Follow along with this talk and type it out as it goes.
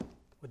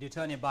Would you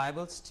turn your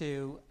Bibles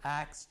to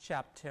Acts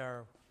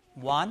chapter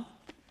 1?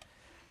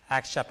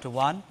 Acts chapter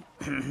 1.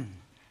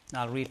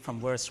 I'll read from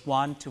verse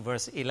 1 to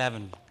verse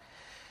 11.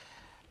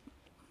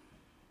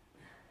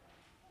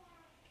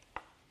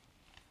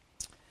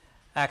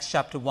 Acts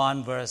chapter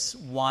 1, verse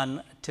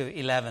 1 to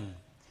 11.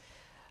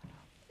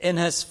 In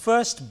his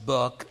first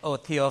book, O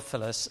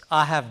Theophilus,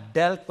 I have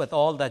dealt with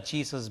all that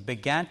Jesus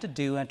began to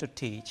do and to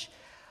teach,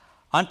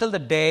 until the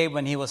day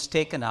when he was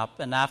taken up,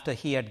 and after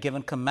he had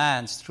given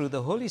commands through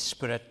the Holy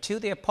Spirit to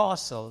the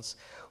apostles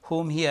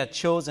whom he had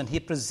chosen, he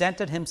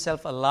presented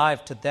himself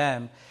alive to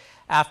them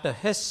after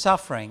his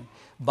suffering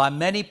by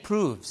many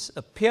proofs,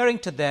 appearing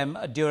to them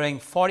during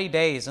 40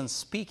 days and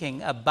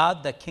speaking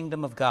about the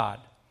kingdom of God.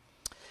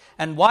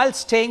 And while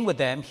staying with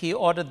them, he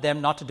ordered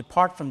them not to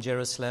depart from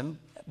Jerusalem,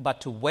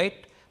 but to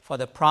wait for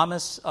the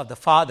promise of the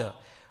Father,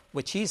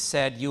 which he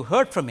said, "You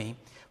heard from me.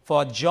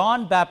 For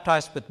John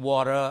baptized with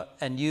water,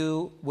 and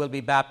you will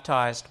be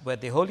baptized with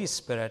the Holy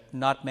Spirit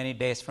not many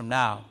days from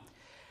now."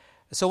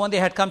 So when they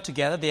had come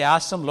together, they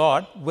asked him,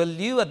 "Lord, will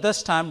you at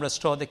this time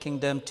restore the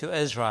kingdom to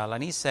Israel?"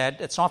 And he said,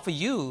 "It's not for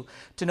you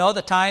to know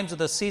the times or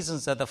the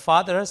seasons that the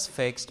Father has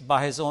fixed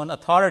by his own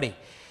authority,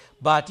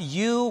 but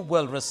you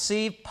will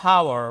receive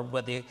power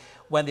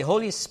when the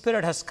Holy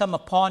Spirit has come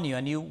upon you,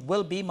 and you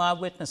will be my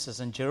witnesses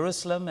in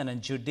Jerusalem and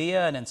in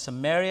Judea and in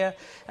Samaria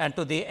and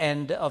to the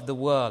end of the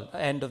world,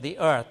 end of the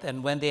earth."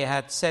 And when they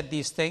had said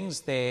these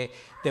things, they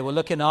were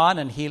looking on,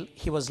 and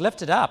he was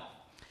lifted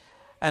up,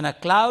 and a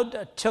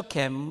cloud took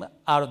him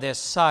out of their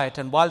sight.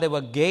 And while they were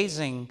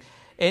gazing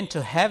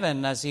into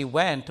heaven as he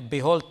went,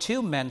 behold,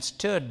 two men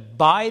stood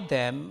by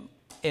them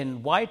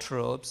in white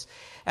robes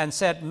and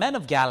said, "Men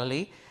of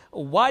Galilee,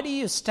 why do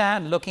you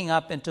stand looking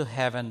up into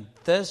heaven?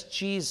 This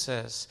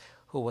Jesus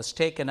who was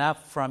taken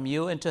up from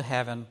you into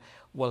heaven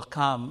will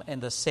come in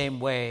the same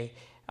way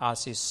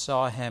as you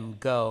saw him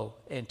go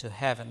into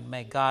heaven."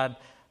 May God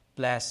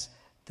bless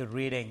the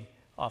reading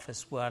of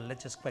his word.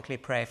 Let's just quickly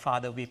pray.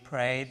 Father, we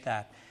pray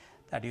that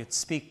you'd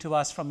speak to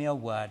us from your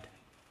word.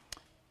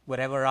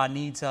 Whatever our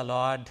needs are,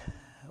 Lord,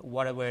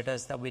 whatever it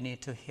is that we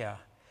need to hear,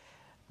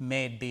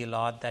 may it be,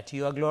 Lord, that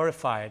you are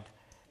glorified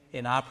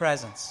in our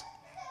presence,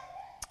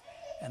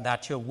 and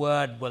that your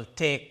word will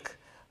take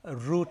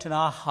root in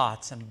our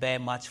hearts and bear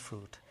much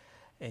fruit.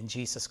 In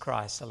Jesus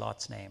Christ, the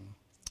Lord's name.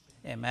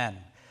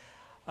 Amen.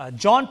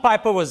 John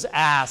Piper was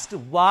asked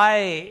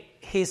why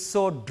he's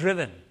so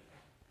driven.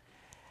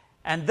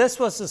 And this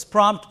was his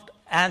prompt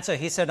answer.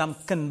 He said, "I'm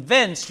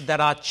convinced that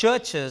our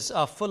churches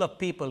are full of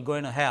people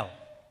going to hell.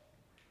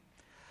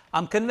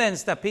 I'm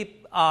convinced that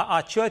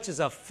our churches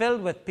are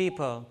filled with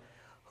people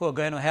who are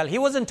going to hell." He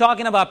wasn't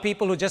talking about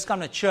people who just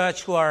come to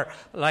church who are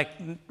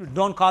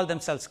don't call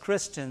themselves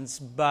Christians,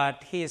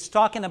 but he is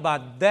talking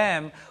about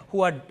them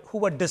who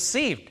are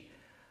deceived,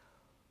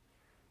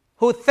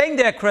 who think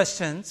they're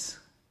Christians,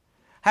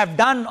 have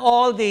done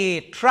all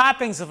the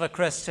trappings of a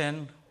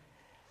Christian,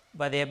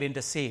 but they have been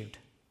deceived.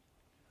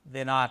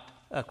 They're not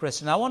a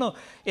Christian. I want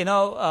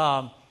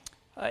to,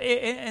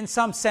 in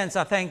some sense,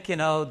 I think,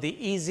 the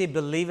easy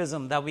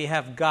believism that we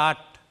have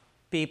got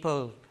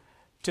people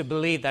to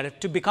believe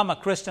that to become a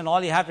Christian,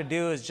 all you have to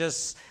do is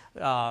just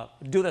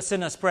do the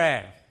sinner's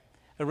prayer,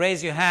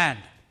 raise your hand.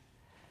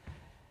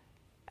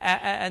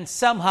 And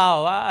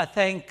somehow I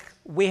think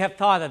we have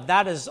thought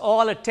that is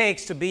all it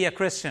takes to be a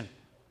Christian.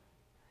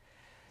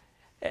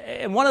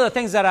 And one of the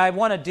things that I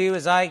want to do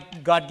as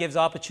God gives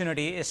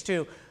opportunity is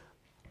to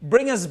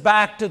bring us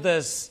back to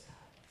this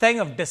thing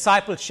of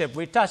discipleship.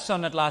 We touched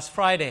on it last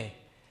Friday.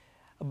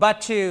 But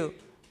to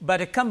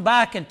come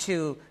back and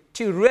to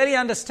really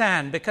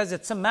understand, because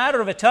it's a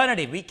matter of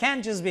eternity. We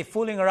can't just be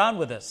fooling around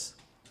with this.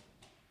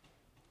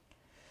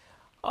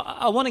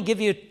 I want to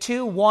give you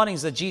two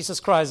warnings that Jesus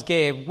Christ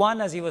gave.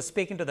 One, as he was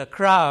speaking to the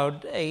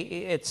crowd,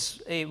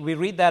 we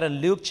read that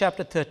in Luke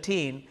chapter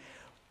 13,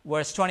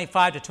 verse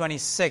 25 to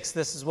 26.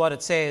 This is what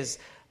it says,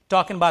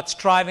 talking about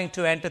striving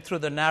to enter through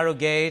the narrow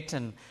gate.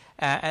 And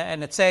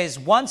it says,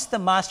 "Once the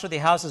master of the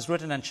house has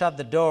written and shut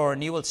the door,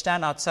 and you will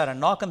stand outside and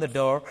knock on the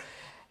door,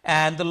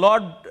 and the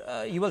Lord,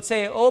 you will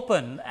say,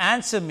 'Open,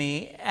 answer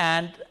me.'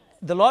 And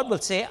the Lord will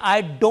say,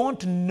 'I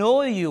don't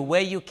know you,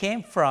 where you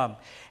came from.'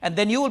 And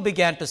then you will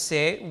begin to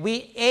say,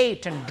 'We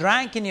ate and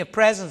drank in your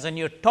presence, and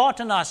you taught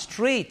in our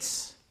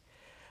streets.'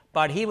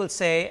 But he will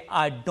say,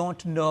 'I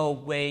don't know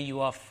where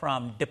you are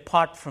from.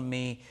 Depart from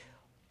me,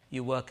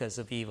 you workers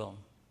of evil.'"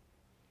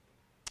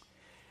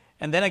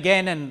 And then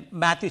again in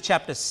Matthew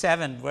chapter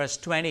 7, verse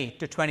 20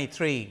 to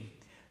 23,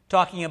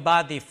 talking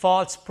about the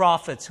false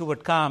prophets who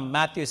would come,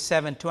 Matthew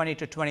 7, 20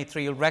 to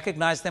 23. You'll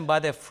recognize them by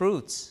their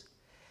fruits.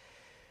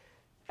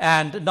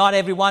 "And not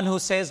everyone who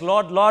says,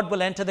 'Lord, Lord,'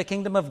 will enter the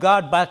kingdom of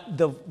God, but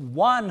the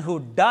one who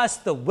does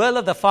the will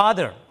of the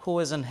Father who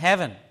is in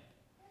heaven.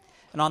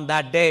 And on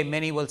that day,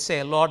 many will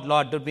say, 'Lord,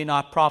 Lord, did we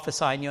not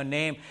prophesy in your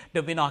name?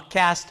 Did we not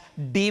cast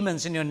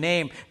demons in your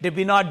name? Did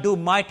we not do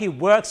mighty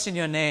works in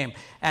your name?'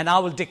 And I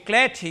will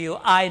declare to you,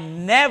 I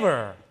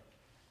never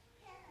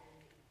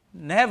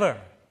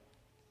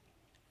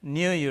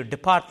knew you.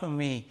 Depart from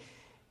me,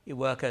 you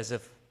workers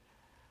of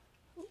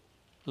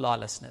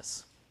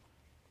lawlessness.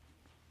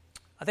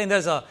 I think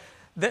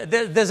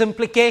there's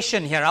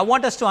implication here. I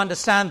want us to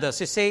understand this.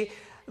 You see,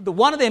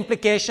 one of the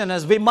implications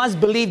is we must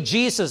believe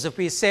Jesus if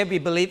we say we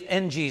believe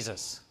in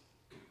Jesus.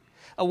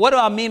 What do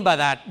I mean by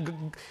that?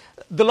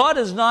 The Lord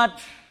is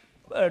not,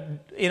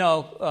 He's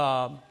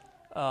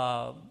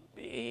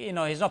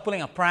not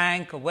pulling a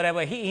prank or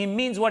whatever. He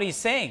means what He's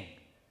saying.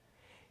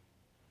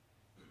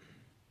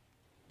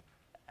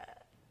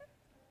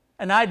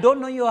 And I don't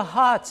know your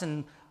hearts,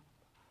 and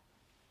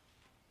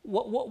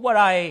what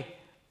I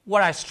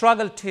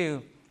struggle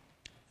to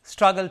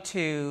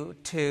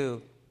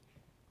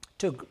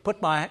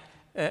put my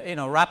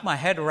wrap my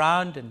head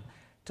around, and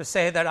to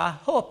say that I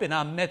hope in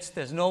our midst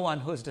there's no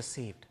one who's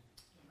deceived.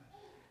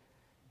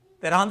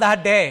 That on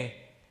that day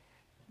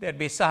there'd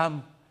be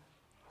some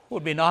who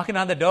would be knocking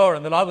on the door,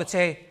 and the Lord would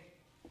say,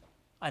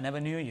 I never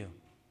knew you.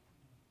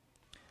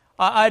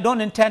 I don't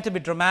intend to be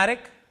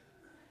dramatic.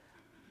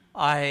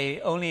 I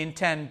only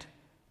intend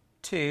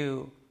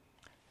to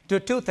do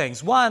two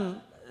things.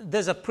 One,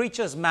 there's a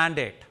preacher's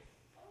mandate.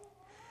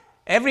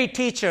 Every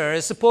teacher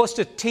is supposed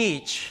to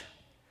teach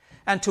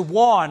and to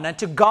warn and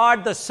to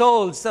guard the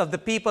souls of the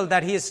people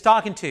that he is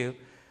talking to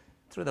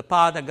through the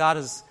power that God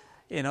has,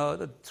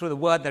 through the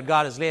word that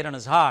God has laid on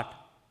his heart.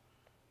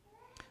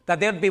 That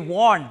they would be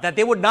warned, that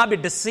they would not be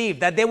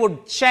deceived, that they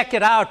would check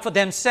it out for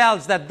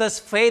themselves, that this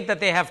faith that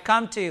they have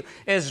come to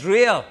is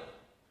real.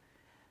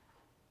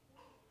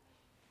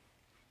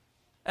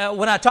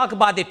 When I talk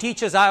about the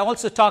teachers, I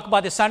also talk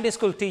about the Sunday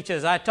school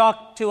teachers. I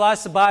talk to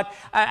us about,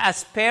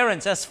 as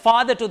parents, as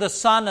father to the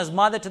son, as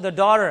mother to the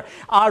daughter,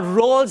 our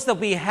roles that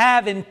we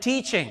have in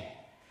teaching.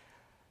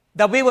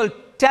 That we will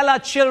tell our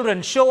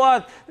children, show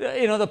our,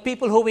 the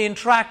people who we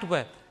interact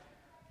with,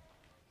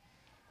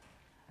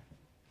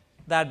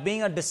 that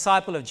being a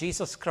disciple of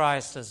Jesus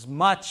Christ is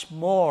much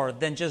more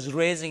than just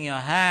raising your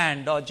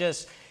hand or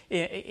just,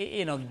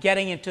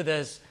 getting into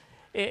this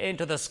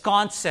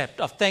concept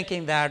of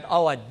thinking that,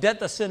 I did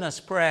the sinner's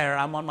prayer,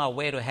 I'm on my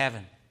way to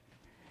heaven.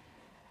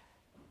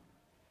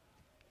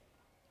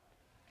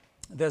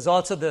 There's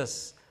also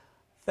this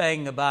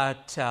thing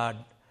about,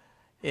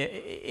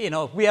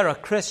 if we are a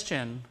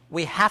Christian,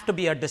 we have to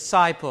be a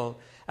disciple.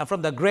 And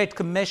from the Great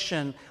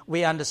Commission,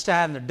 we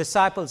understand that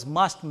disciples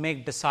must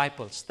make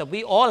disciples, that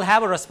we all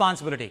have a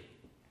responsibility.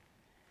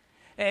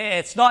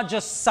 It's not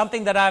just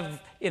something that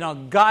I've,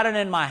 gotten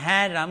in my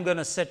hand and I'm going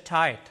to sit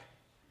tight.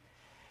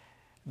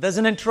 There's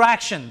an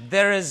interaction.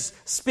 There is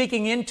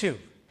speaking into,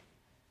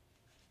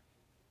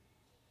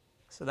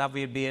 so that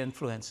we'd be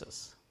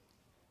influencers.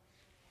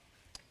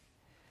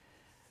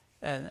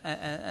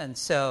 And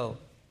so,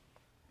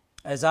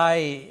 as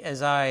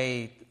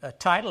I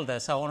title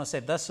this, I want to say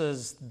this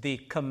is the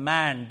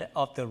command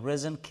of the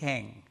risen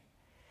King.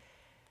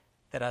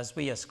 That as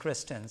we as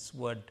Christians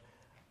would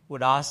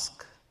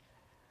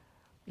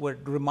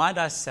remind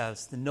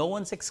ourselves that no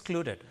one's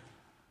excluded.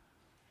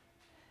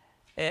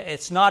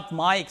 It's not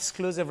my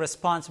exclusive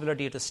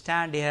responsibility to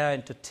stand here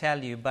and to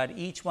tell you, but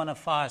each one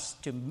of us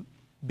to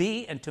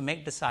be and to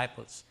make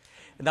disciples.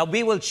 And that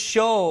we will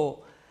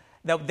show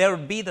that there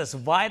will be this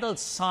vital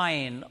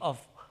sign of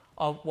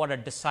what a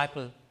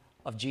disciple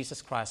of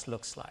Jesus Christ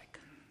looks like.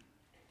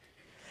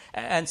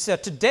 And so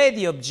today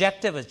the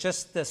objective is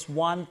just this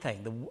one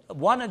thing. The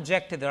one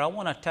objective that I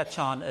want to touch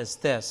on is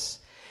this,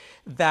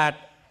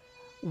 that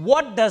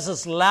what does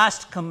his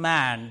last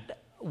command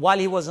while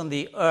he was on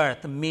the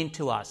earth mean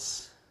to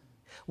us?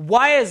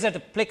 Why is it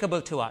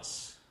applicable to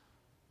us?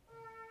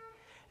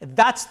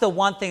 That's the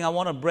one thing I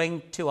want to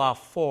bring to our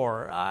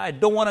fore. I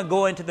don't want to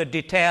go into the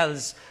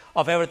details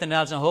of everything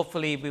else, and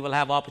hopefully we will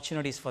have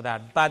opportunities for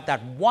that. But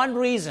that one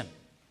reason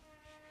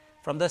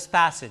from this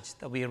passage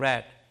that we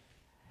read.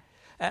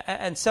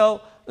 And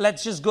so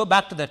let's just go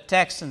back to the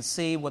text and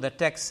see what the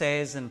text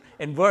says. And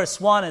in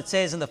verse 1, it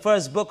says, in the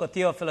first book of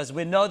Theophilus,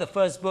 we know the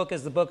first book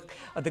is the book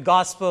of the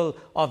Gospel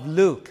of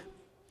Luke.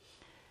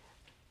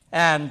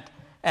 And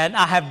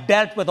I have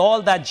dealt with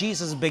all that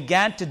Jesus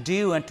began to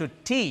do and to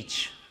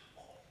teach.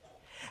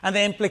 And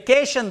the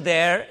implication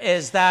there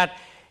is that,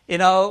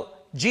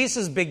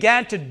 Jesus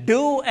began to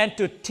do and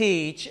to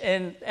teach,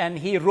 and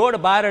he wrote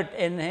about it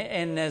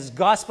in his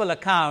gospel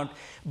account,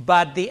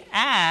 but the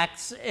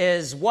Acts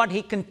is what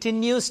he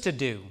continues to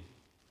do.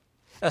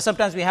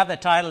 Sometimes we have the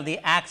title, The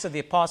Acts of the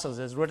Apostles,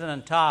 is written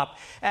on top.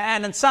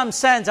 And in some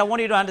sense, I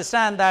want you to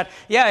understand that,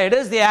 it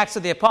is the Acts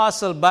of the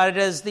Apostle, but it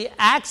is the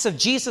Acts of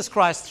Jesus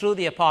Christ through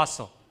the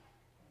Apostle.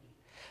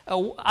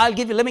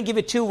 Let me give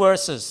you two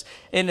verses.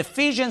 In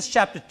Ephesians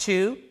chapter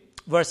 2,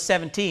 verse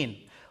 17,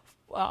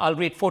 I'll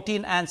read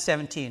 14 and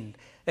 17.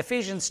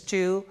 Ephesians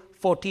 2,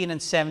 14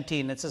 and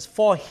 17. It says,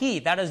 for he,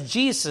 that is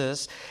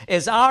Jesus,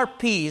 is our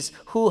peace,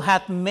 who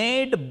hath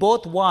made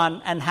both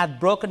one and hath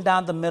broken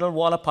down the middle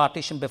wall of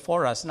partition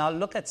before us. Now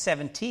look at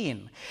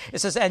 17. It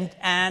says,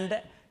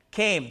 and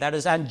came, that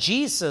is, and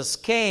Jesus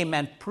came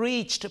and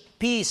preached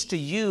peace to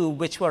you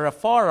which were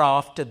afar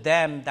off, to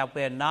them that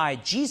were nigh.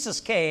 Jesus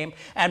came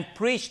and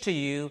preached to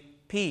you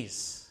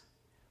peace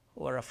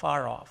who were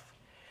afar off.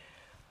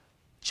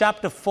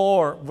 Chapter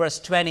 4, verse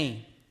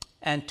 20,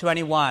 and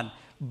 21.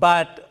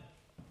 But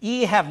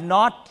ye have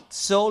not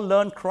so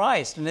learned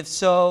Christ, and if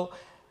so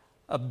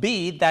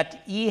be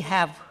that ye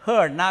have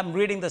heard. Now I'm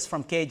reading this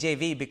from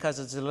KJV because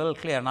it's a little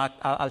clear, and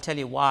I'll tell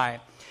you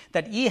why.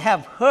 That ye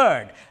have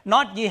heard,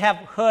 not ye have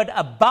heard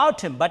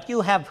about him, but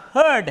you have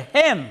heard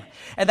him,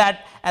 and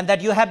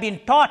that you have been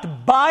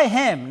taught by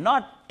him,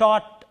 not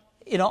taught,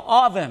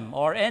 of him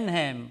or in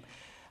him,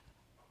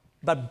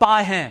 but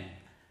by him.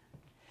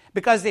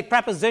 Because the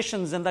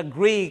prepositions in the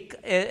Greek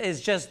is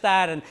just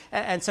that,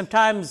 and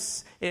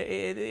sometimes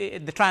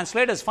the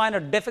translators find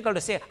it difficult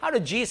to say, how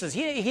did Jesus,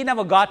 he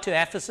never got to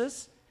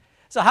Ephesus,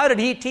 so how did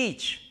he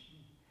teach?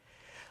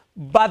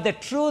 But the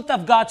truth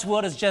of God's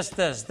word is just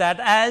this, that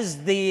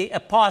as the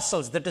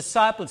apostles, the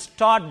disciples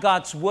taught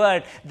God's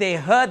word, they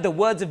heard the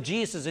words of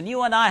Jesus, and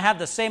you and I have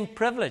the same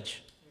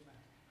privilege.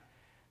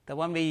 That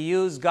when we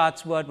use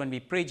God's word, when we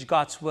preach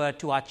God's word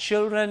to our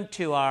children,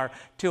 to our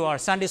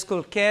Sunday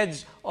school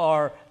kids,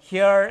 or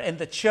here in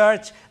the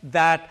church,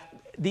 that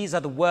these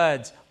are the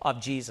words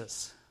of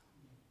Jesus.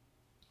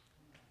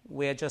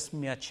 We are just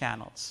mere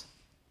channels.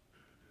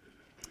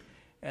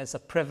 It's a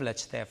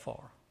privilege,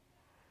 therefore,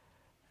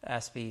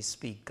 as we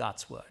speak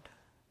God's word,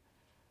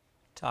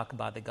 talk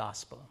about the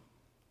gospel.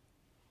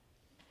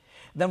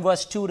 Then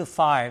verse 2 to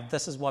 5,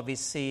 this is what we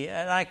see,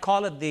 and I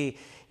call it the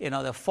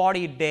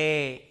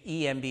 40-day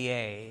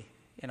EMBA.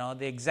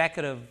 The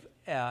executive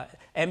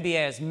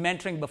MBA is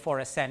mentoring before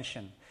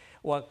ascension.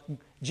 What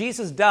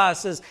Jesus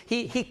does is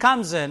he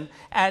comes in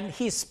and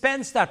he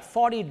spends that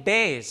 40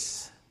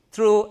 days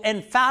through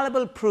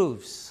infallible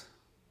proofs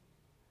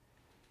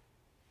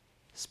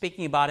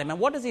speaking about him. And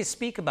what does he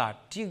speak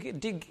about?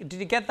 Did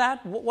you get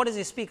that? What does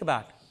he speak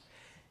about?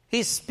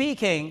 He's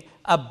speaking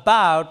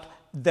about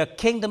the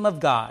kingdom of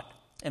God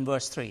in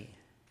verse 3.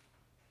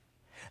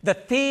 The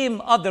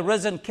theme of the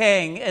risen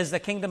King is the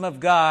kingdom of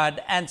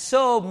God, and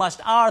so must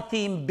our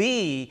theme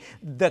be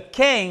the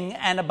King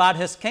and about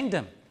his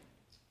kingdom.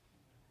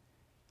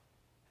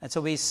 And so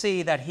we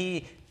see that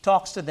he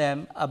talks to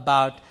them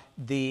about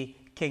the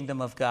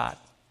kingdom of God.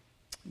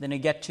 Then you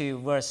get to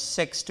verse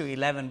 6 to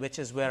 11, which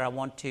is where I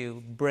want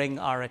to bring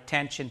our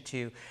attention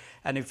to.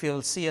 And if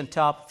you'll see on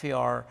top of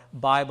your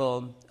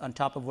Bible, on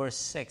top of verse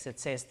 6, it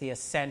says the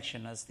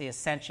ascension. As the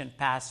ascension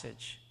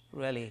passage,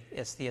 really,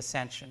 is the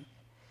ascension.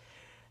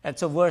 And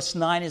so verse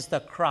 9 is the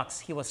crux.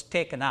 He was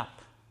taken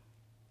up.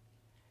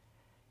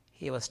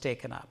 He was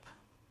taken up.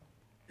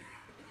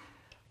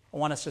 I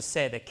want us to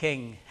say the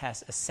King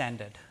has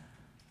ascended.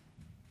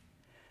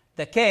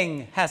 The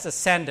King has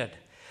ascended.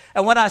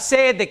 And when I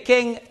say the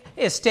King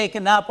is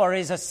taken up or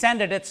is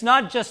ascended, it's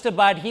not just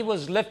about he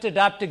was lifted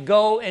up to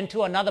go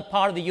into another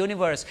part of the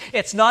universe.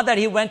 It's not that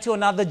he went to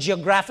another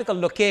geographical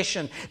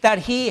location, that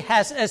he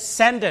has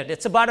ascended.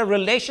 It's about a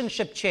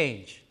relationship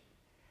change.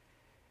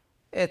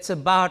 It's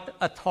about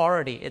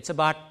authority. It's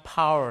about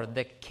power.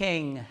 The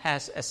King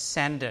has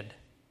ascended.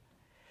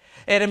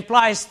 It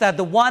implies that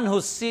the one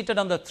who's seated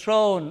on the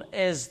throne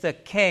is the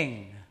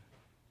King.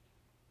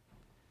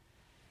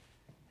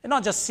 And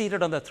not just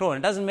seated on the throne.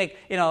 It doesn't make,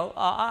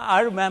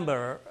 I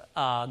remember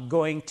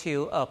going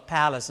to a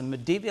palace, a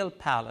medieval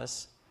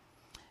palace,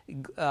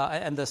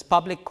 and this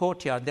public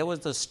courtyard. There was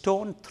the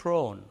stone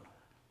throne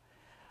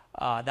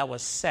that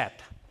was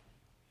set.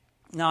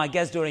 Now, I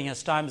guess during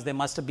his times, there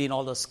must have been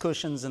all those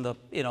cushions and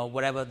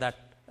whatever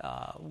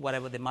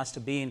they must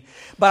have been.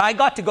 But I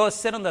got to go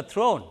sit on the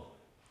throne.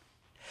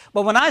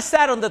 But when I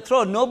sat on the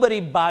throne, nobody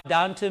bowed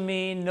down to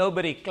me,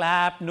 nobody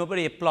clapped,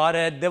 nobody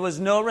applauded. There was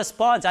no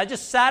response. I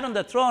just sat on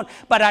the throne,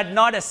 but I had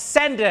not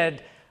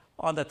ascended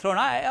on the throne.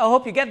 I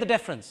hope you get the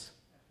difference.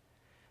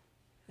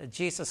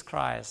 Jesus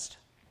Christ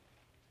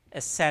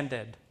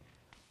ascended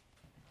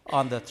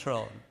on the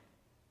throne.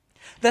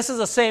 This is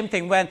the same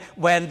thing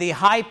when the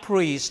high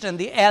priest and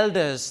the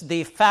elders,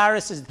 the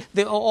Pharisees,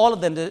 all of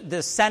them,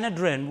 the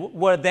Sanhedrin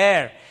were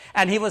there,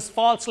 and he was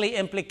falsely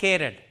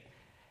implicated.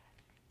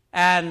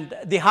 And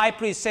the high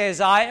priest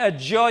says, I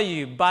adjure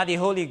you by the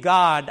holy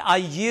God, are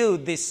you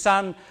the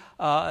Son,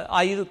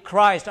 are you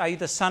Christ, are you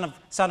the Son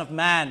of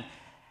Man?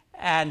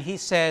 And he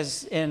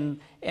says in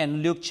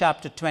Luke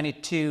chapter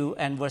 22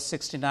 and verse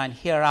 69,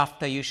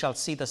 hereafter you shall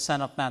see the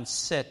Son of Man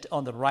sit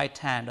on the right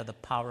hand of the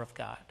power of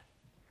God.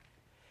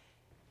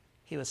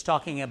 He was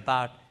talking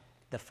about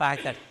the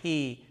fact that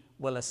he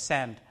will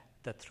ascend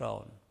the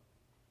throne.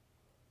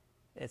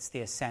 It's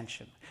the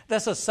ascension.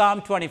 This is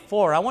Psalm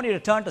 24. I want you to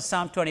turn to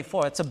Psalm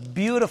 24. It's a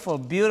beautiful,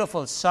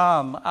 beautiful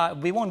psalm.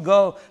 We won't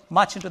go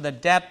much into the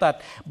depth,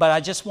 but I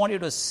just want you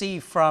to see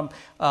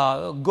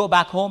go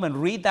back home and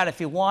read that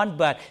if you want.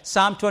 But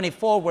Psalm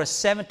 24, verse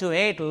 7 to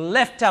 8,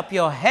 lift up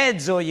your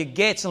heads, O ye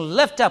gates, and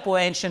lift up, O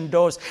ancient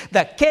doors,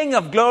 that King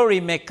of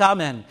glory may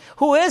come in.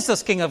 Who is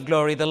this King of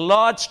glory? The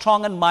Lord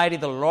strong and mighty,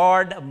 the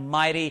Lord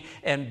mighty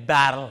in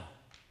battle.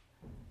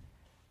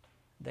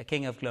 The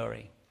King of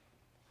glory.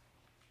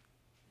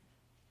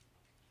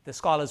 The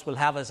scholars will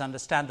have us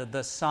understand that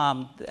this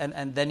psalm,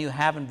 and then you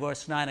have in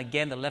verse 9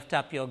 again, to lift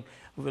up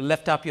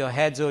your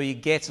heads, O ye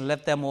gates, and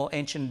lift them, O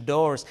ancient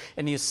doors.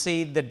 And you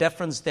see the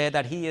difference there,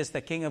 that he is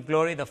the King of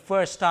glory. The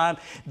first time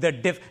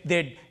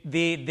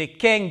the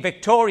King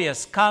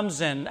victorious comes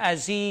in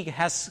as he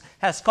has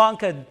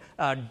conquered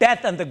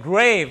death and the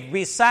grave.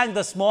 We sang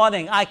this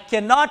morning, I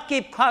cannot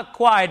keep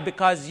quiet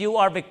because you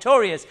are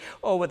victorious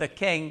over the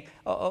King,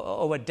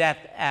 over death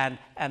and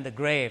the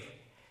grave.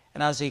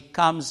 And as he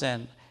comes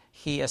in,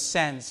 he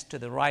ascends to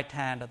the right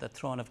hand of the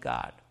throne of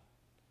God.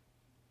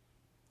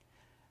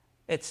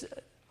 It's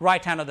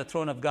right hand of the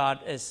throne of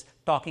God is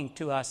talking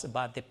to us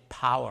about the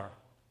power,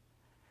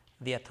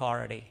 the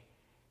authority,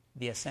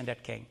 the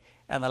ascended King.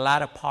 And the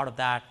latter part of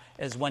that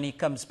is when he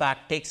comes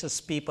back, takes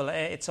his people.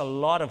 It's a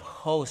lot of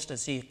host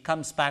as he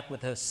comes back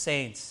with his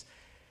saints.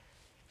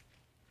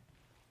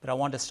 But I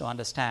want us to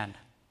understand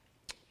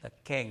the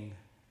King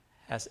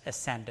has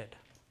ascended.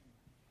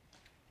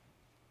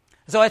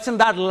 So it's in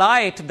that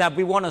light that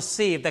we want to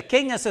see. If the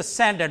King has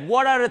ascended,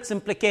 what are its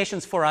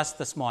implications for us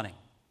this morning?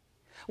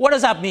 What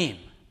does that mean?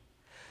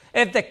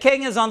 If the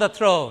King is on the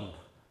throne,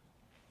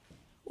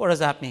 what does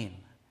that mean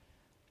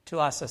to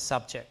us as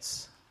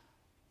subjects?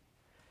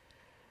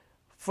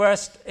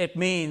 First, it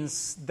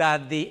means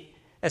that the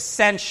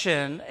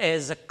ascension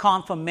is a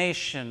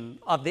confirmation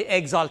of the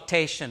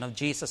exaltation of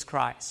Jesus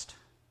Christ.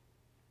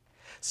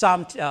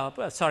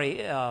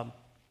 Philippians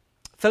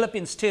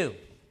 2.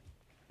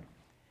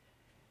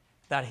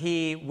 That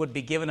he would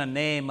be given a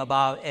name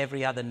above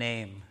every other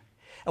name.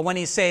 And when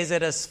he says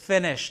it is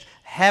finished,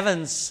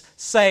 heavens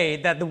say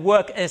that the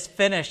work is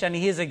finished and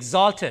he is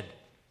exalted.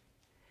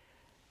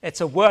 It's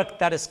a work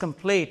that is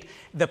complete.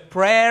 The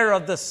prayer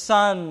of the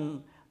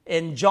Son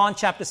in John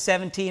chapter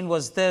 17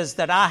 was this,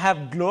 that I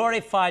have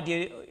glorified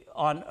you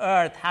on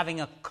earth,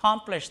 having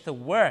accomplished the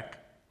work.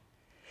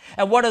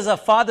 And what does our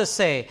Father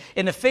say?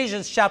 In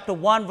Ephesians chapter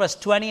 1, verse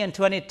 20 and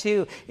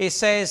 22, he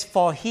says,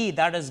 for he,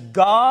 that is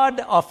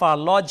God of our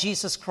Lord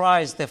Jesus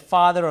Christ, the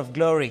Father of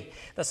glory.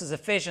 This is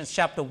Ephesians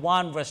chapter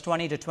 1, verse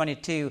 20 to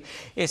 22.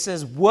 It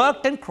says,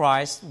 worked in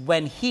Christ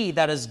when he,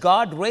 that is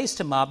God, raised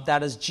him up,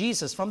 that is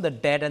Jesus, from the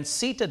dead, and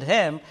seated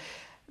him,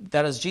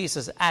 that is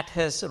Jesus, at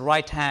his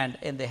right hand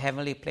in the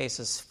heavenly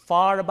places,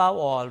 far above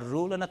all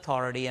rule and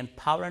authority and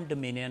power and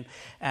dominion,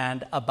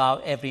 and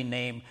above every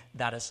name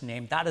that is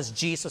named. That is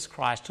Jesus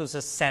Christ, who's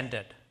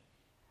ascended.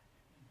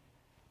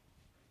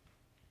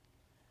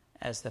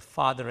 As the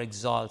Father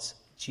exalts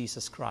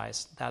Jesus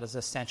Christ, that is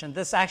ascension.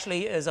 This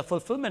actually is a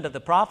fulfillment of the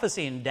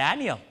prophecy in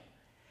Daniel,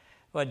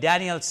 where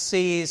Daniel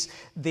sees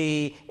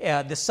the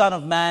Son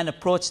of Man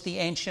approach the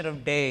Ancient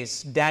of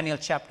Days. Daniel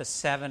chapter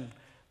 7,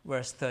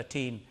 verse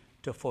 13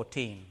 to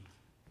 14.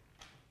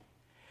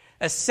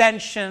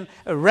 Ascension,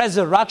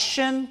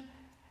 resurrection,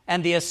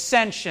 and the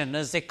ascension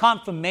is a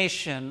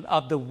confirmation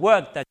of the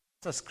work that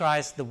Jesus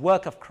Christ, the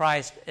work of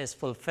Christ, is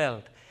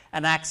fulfilled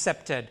and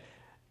accepted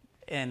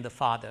in the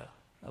Father,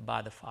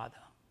 by the Father.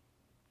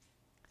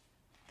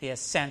 The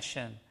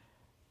ascension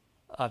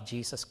of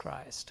Jesus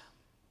Christ.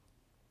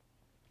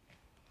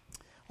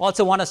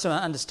 Also want us to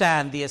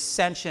understand the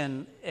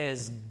ascension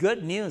is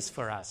good news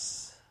for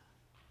us.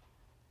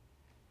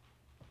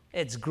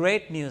 It's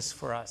great news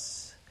for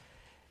us.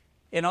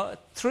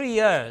 3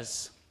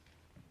 years,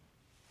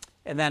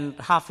 and then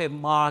halfway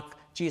mark,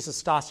 Jesus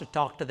starts to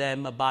talk to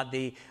them about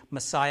the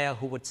Messiah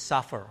who would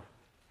suffer.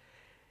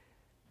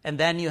 And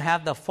then you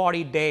have the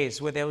 40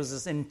 days where there was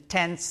this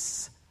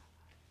intense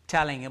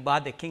telling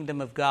about the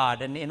kingdom of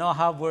God. And you know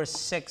how verse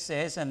 6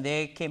 is, and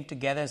they came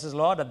together and says,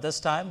 Lord, at this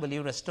time, will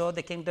you restore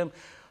the kingdom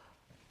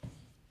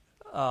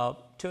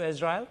to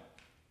Israel?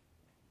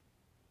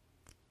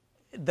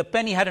 The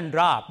penny hadn't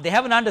dropped. They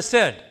haven't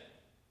understood.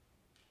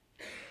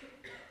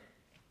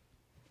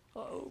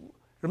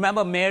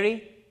 Remember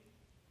Mary?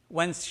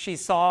 When she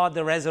saw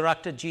the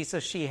resurrected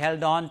Jesus, she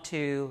held on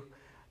to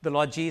the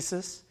Lord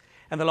Jesus.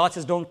 And the Lord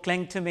says, don't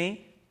cling to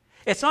me.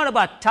 It's not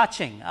about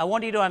touching. I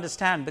want you to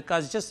understand,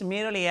 because just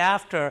immediately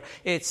after,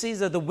 it says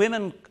that the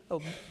women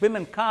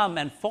come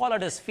and fall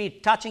at his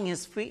feet, touching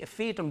his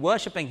feet and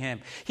worshiping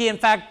him. He, in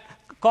fact,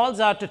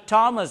 calls out to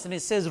Thomas and he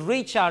says,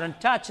 reach out and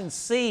touch and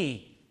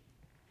see.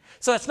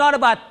 So it's not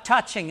about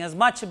touching as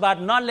much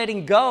about not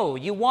letting go.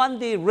 You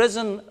want the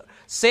risen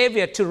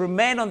Savior to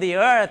remain on the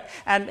earth.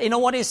 And you know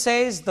what he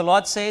says? The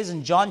Lord says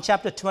in John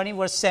chapter 20,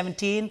 verse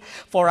 17,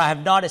 for I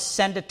have not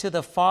ascended to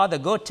the Father.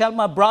 Go tell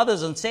my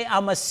brothers and say,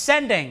 I'm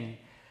ascending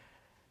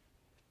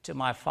to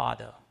my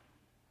Father.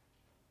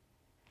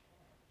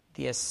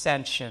 The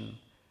ascension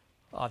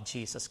of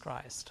Jesus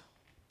Christ.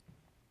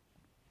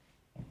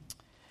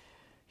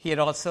 He had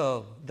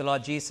also, the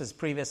Lord Jesus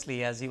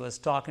previously, as he was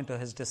talking to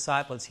his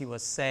disciples, he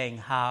was saying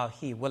how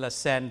he will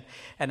ascend,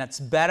 and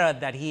it's better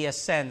that he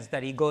ascends,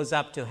 that he goes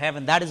up to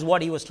heaven. That is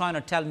what he was trying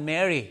to tell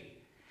Mary,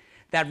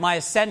 that my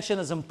ascension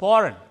is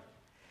important,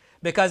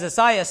 because as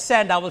I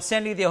ascend, I will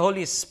send you the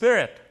Holy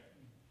Spirit.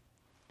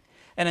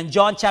 And in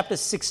John chapter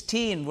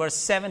 16, verse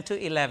 7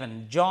 to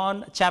 11,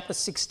 John chapter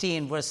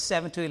 16, verse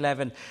 7 to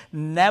 11,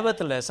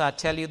 nevertheless, I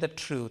tell you the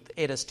truth,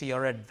 it is to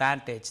your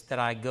advantage that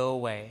I go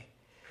away.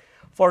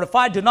 For if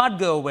I do not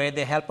go away,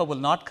 the Helper will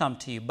not come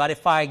to you. But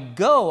if I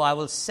go, I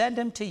will send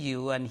him to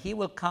you, and he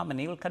will come, and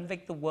he will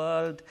convict the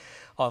world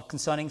of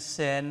concerning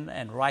sin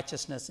and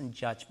righteousness and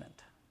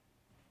judgment.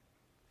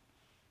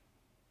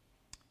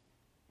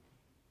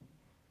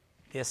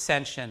 The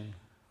ascension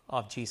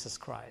of Jesus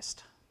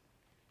Christ.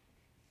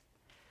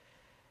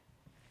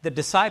 The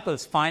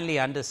disciples finally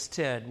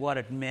understood what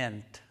it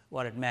meant.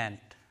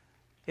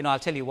 I'll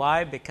tell you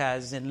why.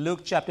 Because in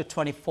Luke chapter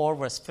 24,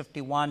 verse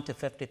 51 to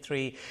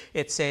 53,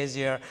 it says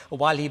here,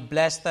 while he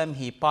blessed them,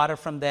 he parted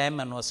from them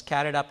and was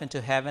carried up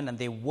into heaven, and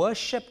they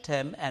worshipped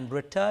him and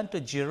returned to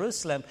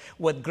Jerusalem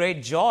with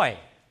great joy.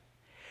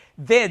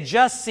 They had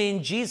just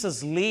seen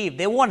Jesus leave.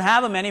 They won't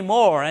have him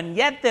anymore, and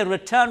yet they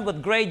returned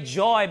with great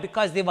joy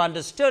because they've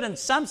understood in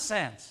some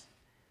sense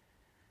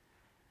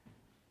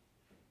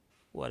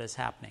what is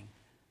happening.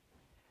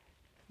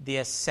 The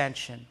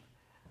ascension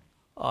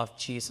of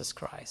Jesus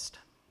Christ.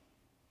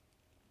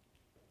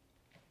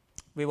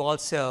 We were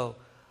also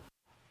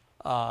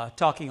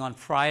talking on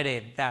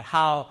Friday that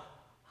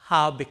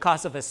how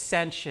because of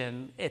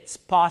ascension, it's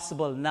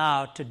possible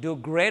now to do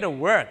greater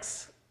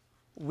works.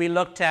 We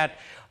looked at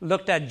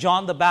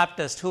John the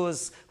Baptist, who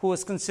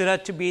was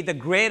considered to be the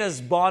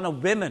greatest born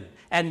of women,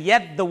 and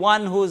yet the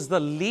one who is the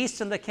least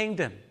in the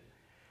kingdom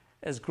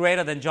is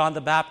greater than John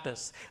the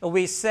Baptist.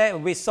 We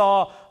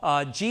saw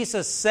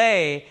Jesus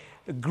say,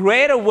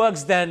 greater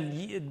works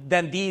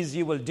than these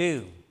you will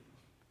do.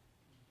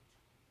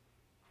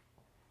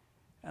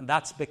 And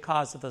that's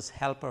because of this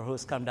helper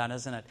who's come down,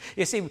 isn't it?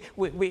 You see,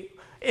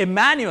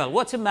 Emmanuel,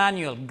 what's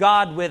Emmanuel?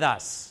 God with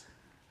us,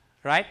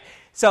 right?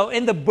 So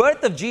in the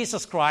birth of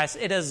Jesus Christ,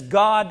 it is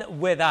God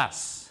with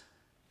us.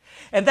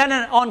 And then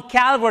on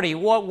Calvary,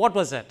 what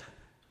was it?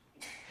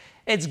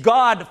 It's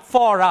God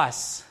for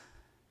us.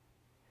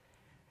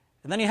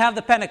 And then you have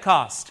the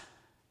Pentecost,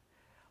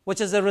 which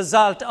is a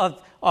result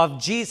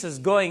of Jesus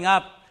going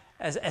up,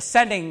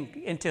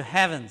 ascending into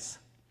heavens.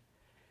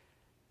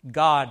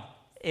 God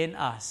in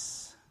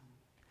us.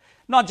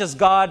 Not just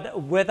God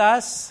with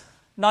us,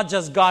 not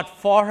just God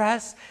for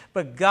us,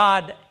 but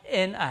God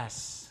in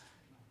us.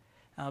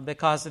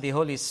 Because of the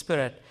Holy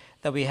Spirit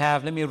that we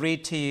have. Let me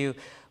read to you.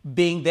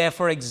 Being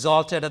therefore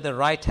exalted at the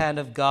right hand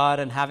of God,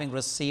 and having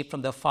received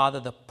from the Father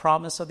the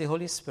promise of the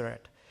Holy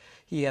Spirit,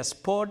 he has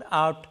poured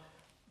out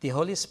the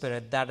Holy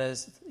Spirit, that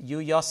is, you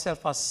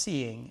yourself are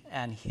seeing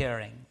and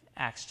hearing.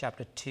 Acts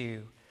chapter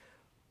 2,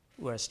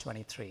 verse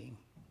 23.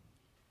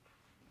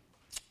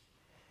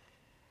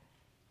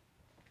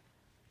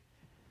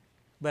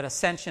 But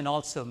ascension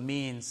also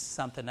means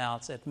something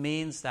else. It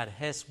means that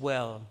his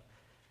will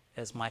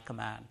is my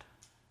command.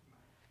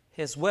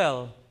 His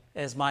will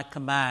is my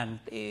command.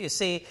 You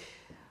see,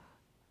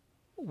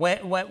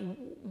 when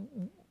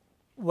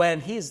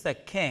he's the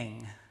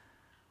king,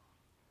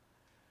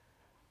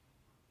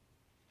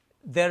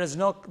 there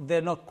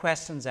are no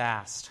questions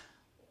asked.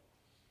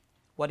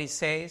 What he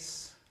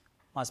says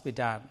must be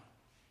done.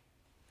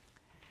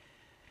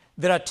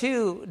 There are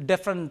two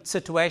different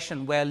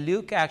situations where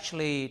Luke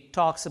actually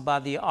talks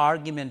about the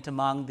argument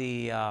among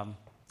the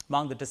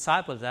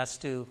disciples as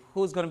to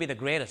who's going to be the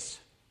greatest.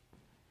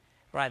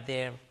 Right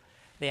there,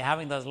 they're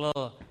having this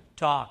little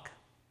talk.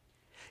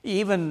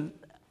 Even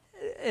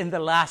in the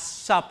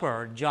Last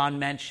Supper, John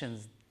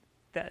mentions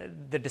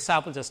that the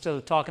disciples are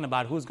still talking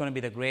about who's going to be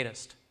the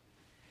greatest.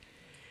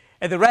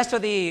 And the rest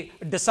of the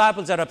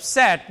disciples are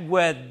upset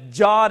with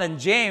John and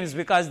James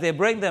because they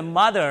bring their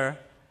mother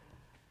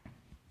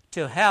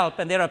to help,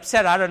 and they're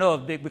upset. I don't know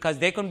because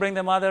they couldn't bring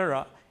their mother,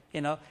 or,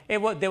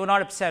 they were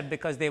not upset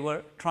because they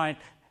were trying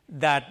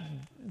that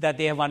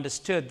they have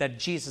understood that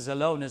Jesus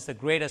alone is the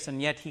greatest,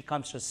 and yet he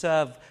comes to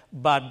serve.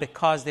 But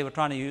because they were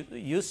trying to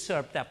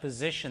usurp that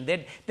position,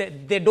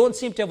 they don't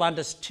seem to have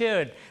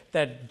understood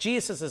that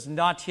Jesus is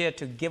not here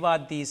to give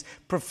out these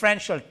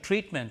preferential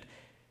treatment.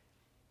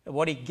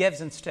 What he gives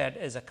instead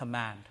is a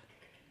command.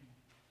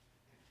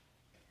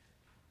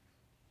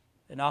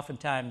 And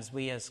oftentimes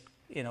we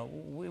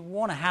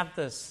want to have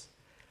this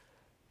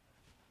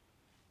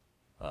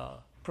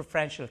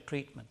preferential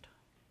treatment.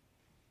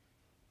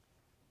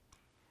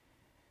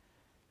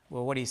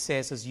 Well, what he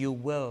says is, you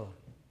will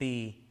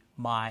be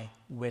my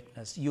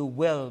witness. You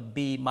will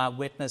be my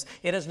witness.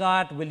 It is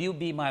not, will you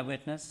be my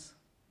witness?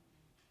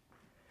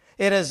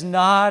 It is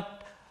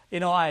not,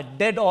 I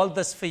did all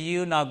this for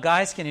you. Now,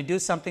 guys, can you do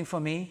something for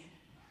me?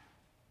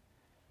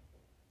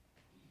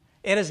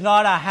 It is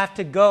not, I have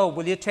to go.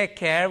 Will you take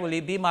care? Will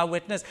you be my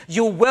witness?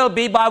 You will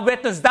be my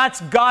witness. That's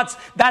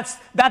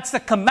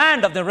the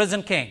command of the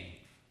risen King.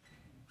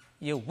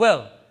 You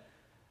will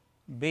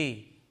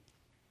be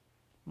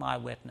my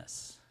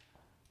witness.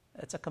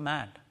 It's a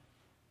command.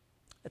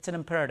 It's an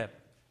imperative.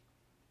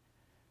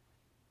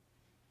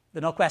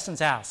 There are no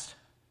questions asked.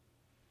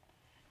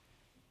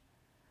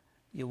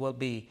 You will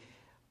be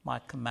my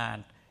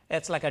command.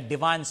 It's like a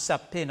divine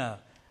subpoena.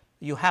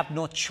 You have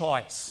no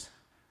choice.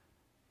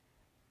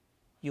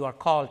 You are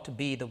called to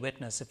be the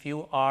witness. If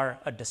you are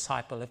a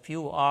disciple, if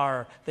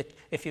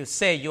you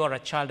say you are a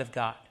child of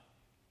God,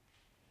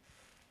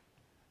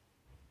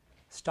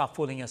 stop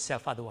fooling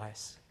yourself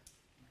otherwise.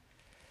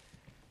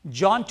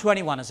 John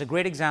 21 is a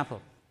great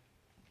example.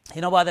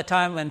 By the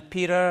time when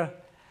Peter,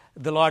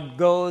 the Lord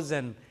goes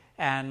and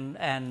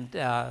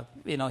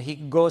he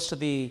goes to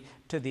the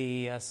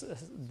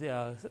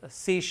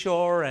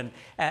seashore and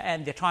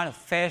they're trying to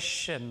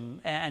fish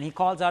and he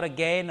calls out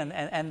again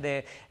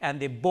and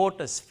the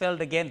boat is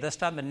filled again. This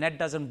time the net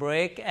doesn't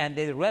break and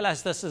they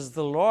realize this is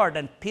the Lord,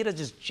 and Peter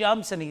just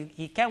jumps and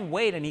he can't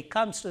wait and he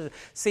comes to the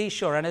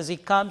seashore, and as he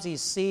comes he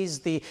sees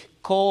the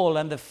coal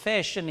and the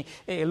fish, and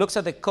he looks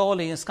at the coal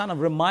and he's kind of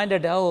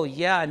reminded, oh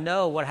yeah, I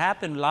know what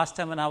happened last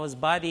time when I was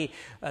by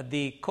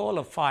the coal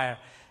of fire.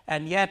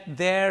 And yet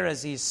there,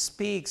 as he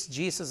speaks,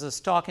 Jesus is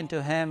talking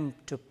to him,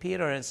 to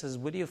Peter, and says,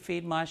 would you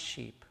feed my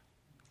sheep?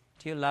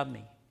 Do you love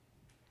me?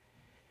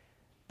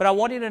 But I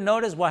want you to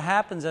notice what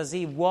happens as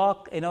he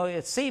walks.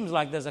 It seems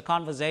like there's a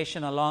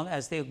conversation along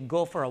as they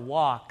go for a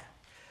walk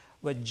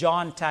with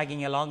John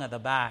tagging along at the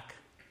back.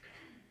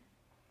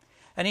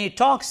 And he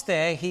talks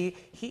there,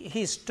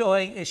 he's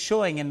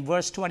showing in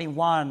verse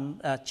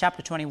 21,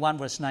 chapter 21,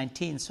 verse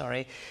 19,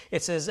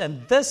 it says,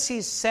 and this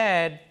he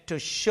said to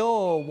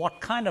show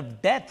what kind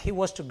of death he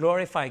was to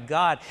glorify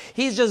God.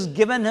 He's just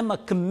given him a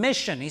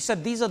commission. He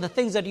said, these are the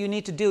things that you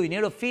need to do. You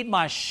need to feed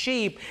my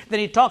sheep. Then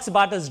he talks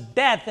about his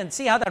death, and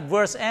see how that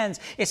verse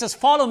ends. It says,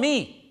 follow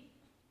me.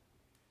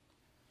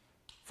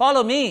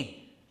 Follow me.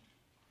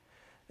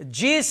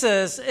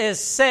 Jesus is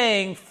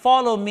saying,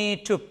 follow me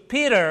to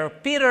Peter.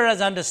 Peter has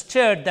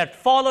understood that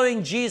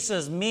following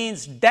Jesus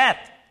means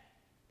death.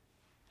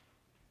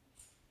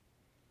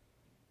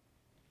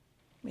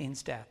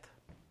 Means death.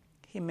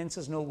 He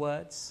minces no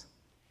words.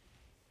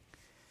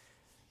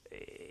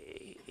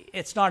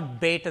 It's not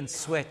bait and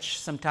switch.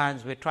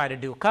 Sometimes we try to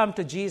do. Come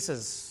to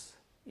Jesus.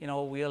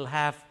 We'll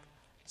have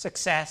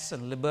success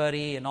and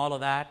liberty and all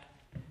of that.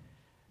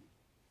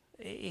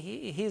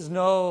 He's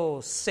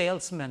no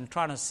salesman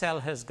trying to sell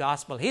his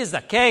gospel. He's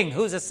the king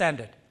who's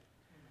ascended.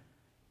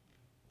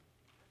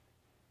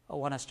 I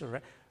want us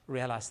to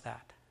realize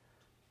that.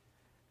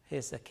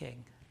 He's the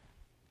king.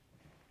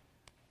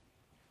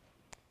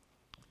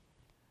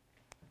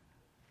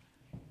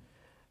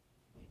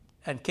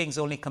 And kings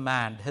only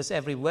command. His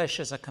every wish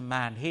is a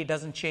command. He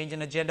doesn't change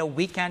an agenda.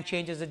 We can't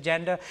change his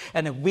agenda.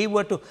 And if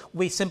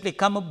we simply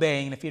come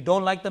obeying. And if you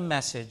don't like the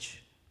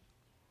message,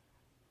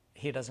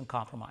 he doesn't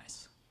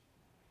compromise.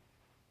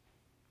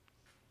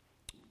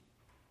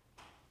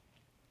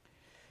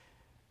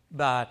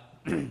 But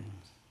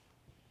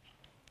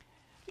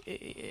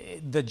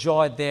the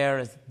joy there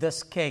is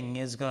this king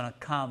is going to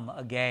come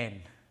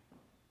again.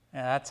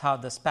 And that's how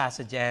this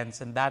passage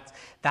ends. And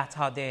that's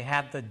how they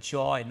have the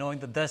joy, knowing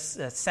that this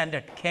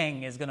ascended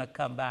king is going to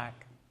come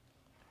back.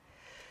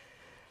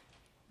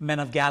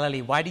 Men of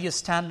Galilee, why do you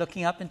stand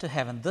looking up into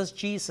heaven? This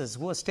Jesus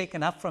who was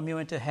taken up from you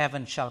into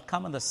heaven shall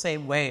come in the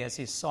same way as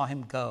you saw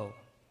him go.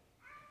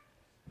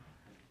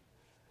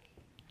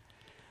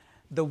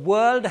 The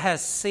world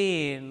has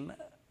seen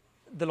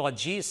the Lord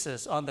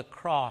Jesus on the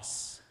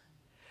cross,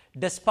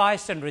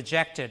 despised and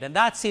rejected. And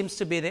that seems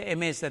to be the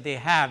image that they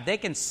have. They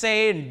can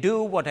say and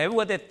do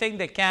whatever they think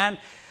they can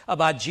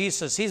about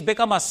Jesus. He's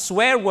become a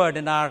swear word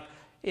in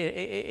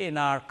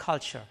our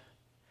culture.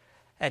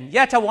 And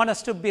yet I want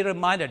us to be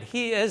reminded,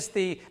 he is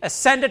the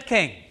ascended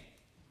king.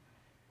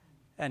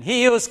 And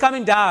he who is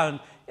coming down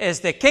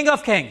is the King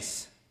of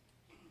Kings,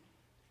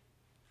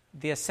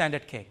 the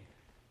ascended king.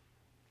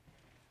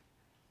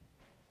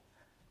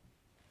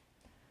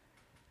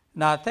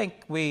 Now, I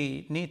think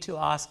we need to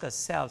ask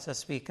ourselves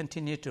as we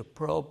continue to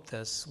probe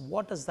this,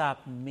 what does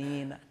that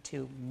mean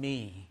to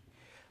me?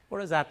 What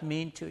does that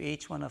mean to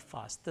each one of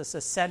us? This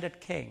ascended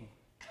king,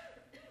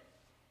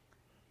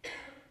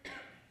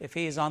 if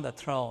he is on the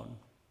throne,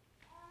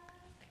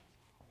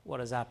 what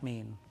does that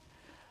mean?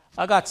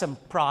 I got some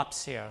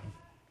props here.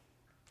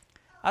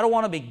 I don't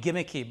want to be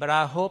gimmicky, but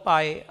I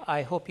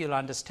hope you'll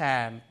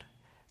understand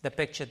the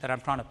picture that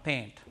I'm trying to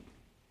paint.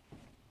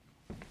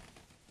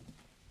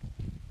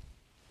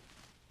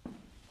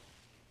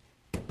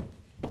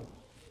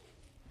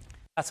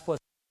 That's for the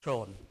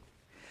throne.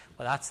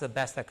 Well, that's the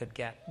best I could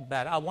get.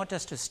 But I want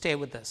us to stay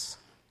with this.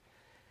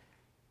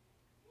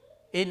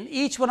 In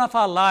each one of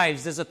our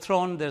lives, there's a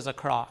throne, there's a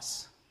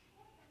cross.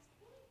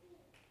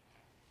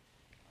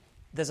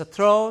 There's a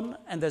throne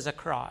and there's a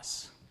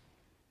cross.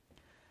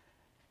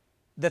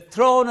 The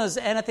throne is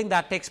anything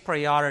that takes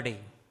priority.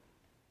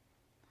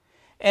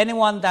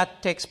 Anyone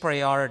that takes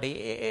priority.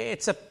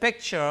 It's a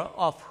picture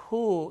of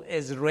who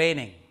is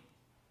reigning.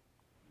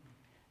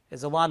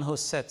 Is the one who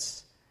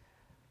sits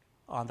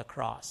on the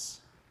cross,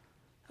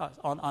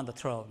 on the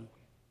throne.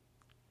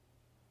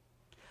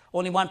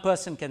 Only one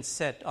person can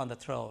sit on the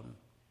throne.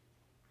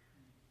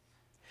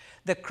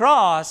 The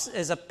cross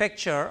is a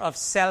picture of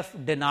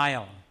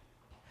self-denial.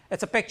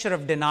 It's a picture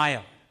of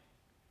denial.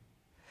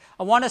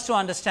 I want us to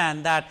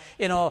understand that,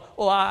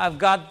 I've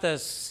got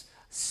this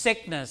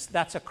sickness,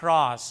 that's a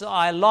cross.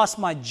 I lost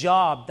my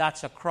job,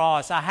 that's a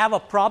cross. I have a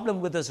problem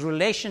with this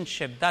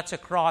relationship, that's a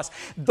cross.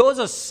 Those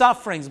are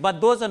sufferings,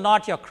 but those are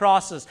not your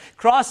crosses.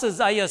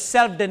 Crosses are your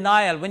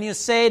self-denial. When you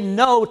say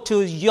no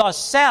to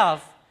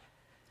yourself,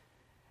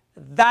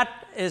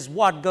 that is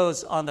what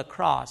goes on the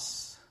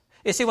cross.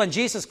 You see, when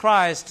Jesus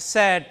Christ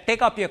said,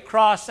 take up your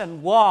cross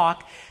and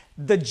walk,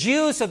 the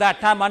Jews of that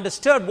time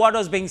understood what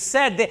was being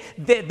said.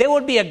 They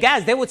would be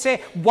aghast. They would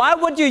say, why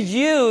would you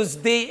use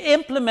the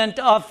implement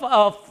of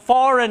a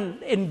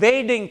foreign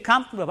invading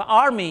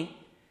army,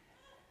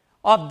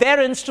 of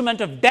their instrument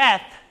of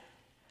death,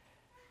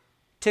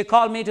 to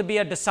call me to be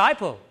a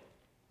disciple?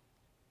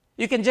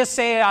 You can just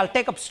say, I'll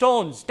take up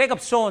stones.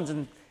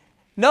 And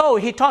no,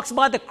 he talks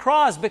about the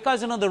cross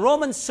because, the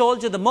Roman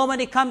soldier, the moment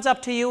he comes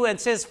up to you and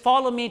says,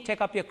 follow me,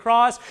 take up your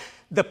cross,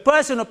 the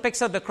person who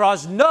picks up the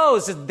cross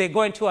knows that they're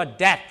going to a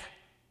death.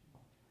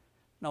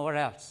 Nowhere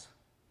else.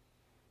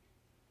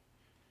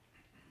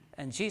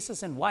 And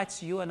Jesus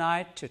invites you and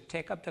I to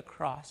take up the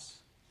cross,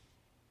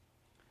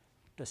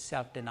 to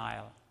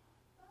self-denial.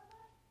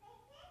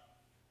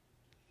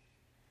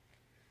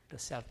 To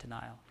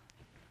self-denial.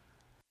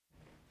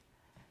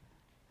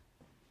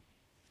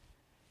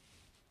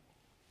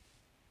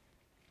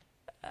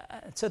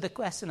 So the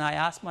question I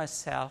ask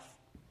myself,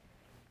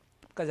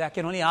 because I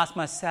can only ask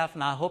myself,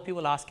 and I hope you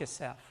will ask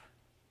yourself,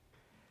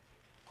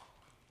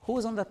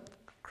 who's on the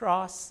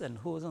cross and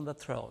who's on the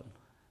throne?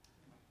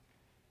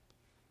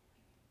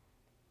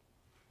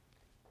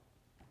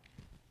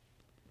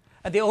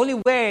 And the only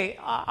way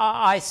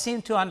I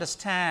seem to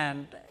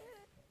understand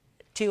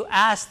to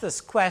ask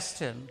this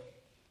question,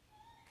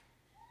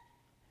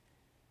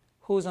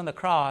 who's on the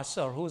cross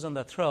or who's on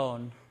the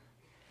throne,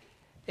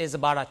 is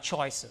about our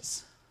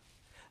choices.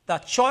 Our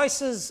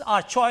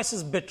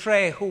choices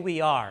betray who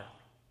we are.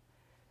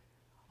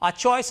 Our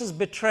choices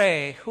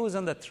betray who's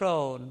on the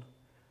throne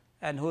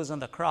and who's on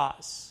the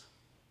cross.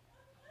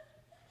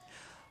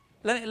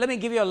 Let me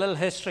give you a little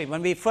history.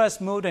 When we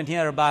first moved in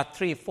here about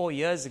 3-4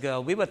 years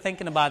ago, we were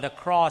thinking about the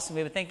cross, and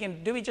we were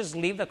thinking, do we just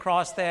leave the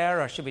cross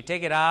there or should we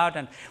take it out?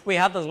 And we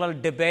had this little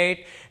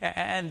debate,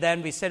 and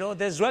then we said,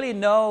 there's really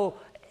no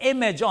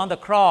image on the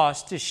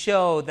cross to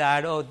show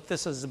that,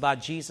 this is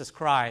about Jesus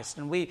Christ.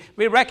 And we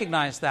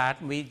recognized that,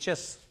 and we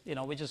just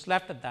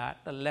left it that,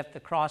 left the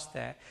cross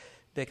there,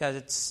 because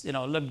it's,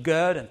 looked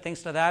good and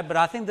things like that. But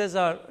I think there's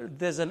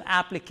an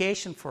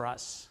application for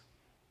us.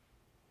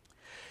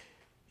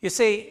 You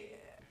see,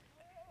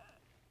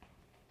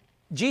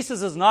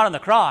 Jesus is not on the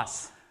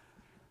cross.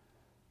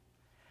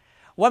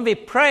 When we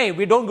pray,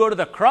 we don't go to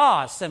the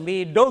cross, and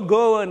we don't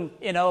go and,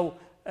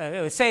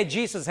 say,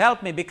 Jesus,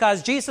 help me,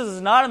 because Jesus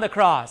is not on the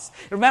cross.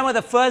 Remember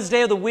the first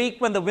day of the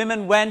week when the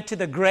women went to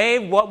the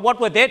grave?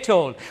 What were they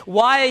told?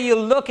 Why are you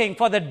looking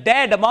for the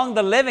dead among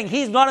the living?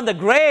 He's not in the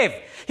grave.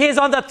 He's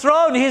on the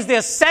throne. He's the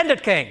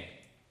ascended King.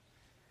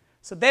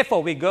 So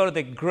therefore, we go to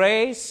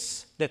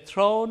the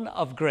throne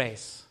of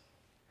grace.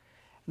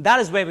 That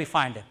is where we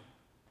find him.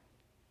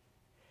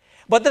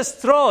 But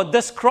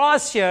this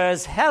cross here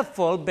is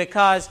helpful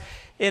because,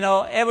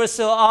 ever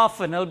so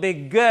often it'll be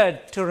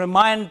good to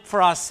remind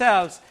for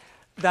ourselves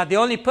that the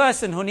only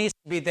person who needs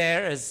to be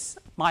there is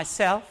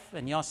myself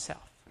and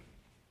yourself.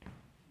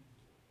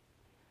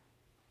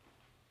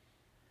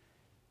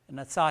 And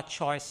it's our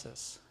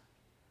choices.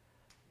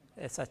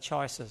 It's our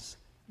choices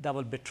that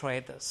will betray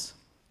this.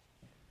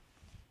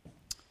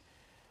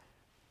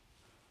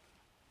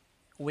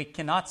 We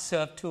cannot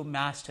serve two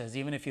masters,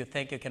 even if you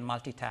think you can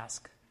multitask.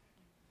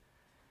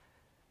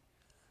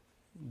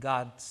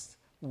 God's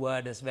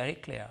word is very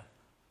clear.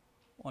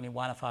 Only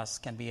one of us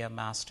can be a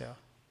master.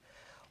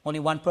 Only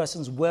one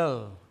person's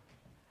will,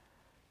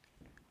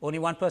 only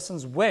one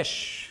person's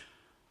wish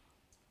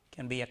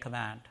can be a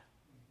command.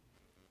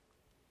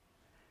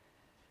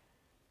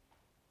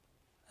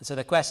 And so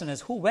the question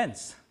is, who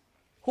wins?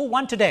 Who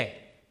won today?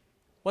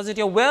 Was it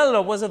your will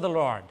or was it the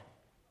Lord?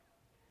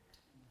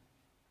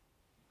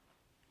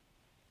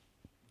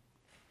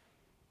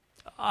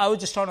 I was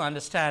just trying to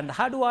understand,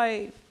 how do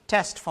I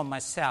test for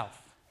myself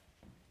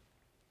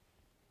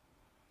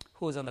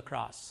who's on the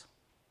cross?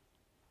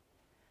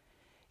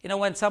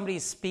 When somebody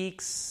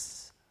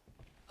speaks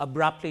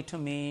abruptly to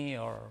me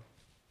or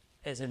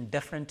is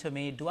indifferent to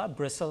me, do I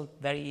bristle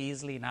very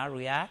easily and I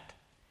react?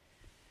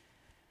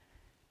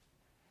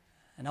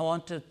 And I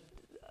want to,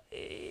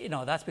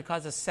 that's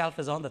because the self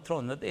is on the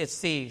throne. It's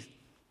the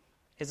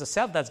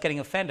self that's getting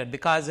offended,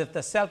 because if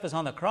the self is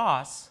on the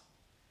cross,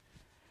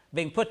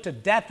 being put to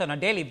death on a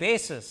daily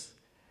basis,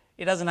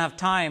 it doesn't have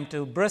time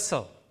to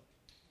bristle.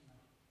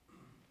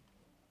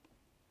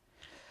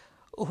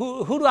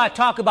 Who do I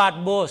talk about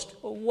most?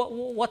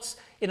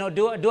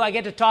 Do I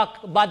get to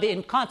talk about the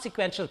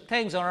inconsequential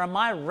things, or am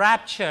I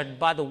raptured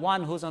by the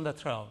one who's on the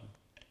throne,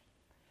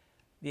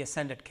 the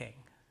ascended King?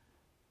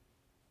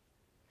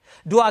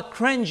 Do I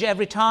cringe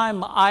every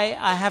time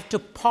I have to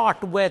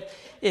part with,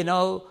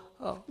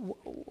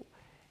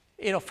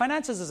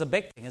 finances is a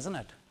big thing, isn't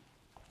it?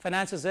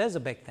 Finances is a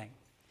big thing.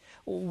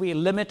 we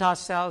limit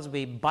ourselves,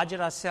 we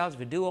budget ourselves,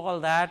 we do all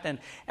that,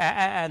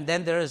 and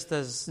then there is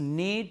this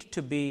need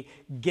to be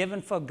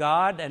given for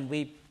God, and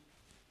we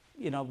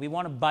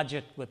want to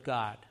budget with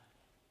God.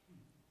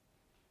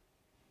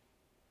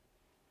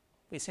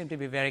 We seem to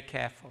be very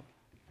careful.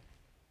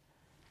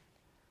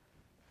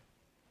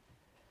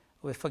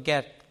 We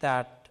forget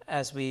that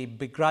as we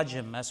begrudge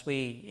Him, as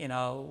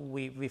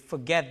we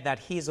forget that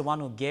He's the one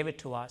who gave it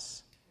to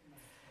us.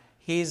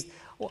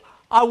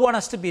 I want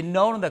us to be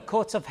known in the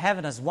courts of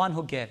heaven as one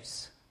who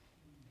gives.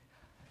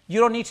 You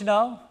don't need to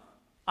know.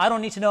 I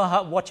don't need to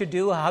know what you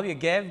do, how you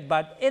give,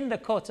 but in the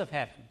courts of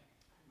heaven,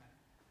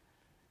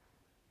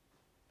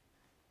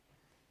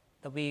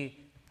 that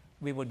we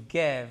would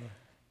give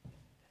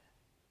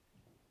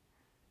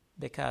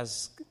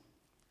because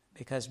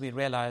we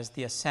realize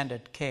the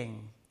ascended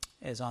King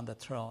is on the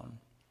throne.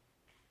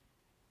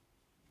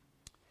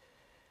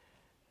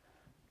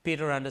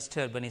 Peter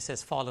understood when he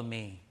says, "Follow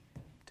me."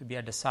 To be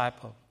a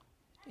disciple,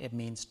 it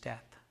means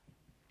death.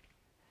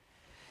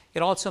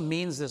 It also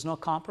means there's no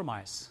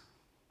compromise.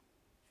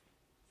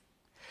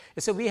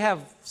 So we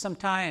have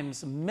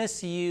sometimes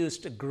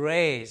misused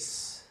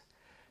grace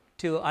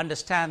to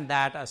understand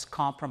that as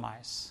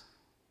compromise.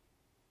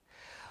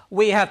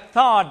 We have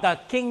thought the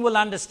King will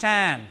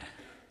understand.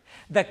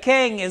 The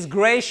King is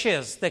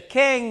gracious. The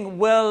King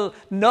will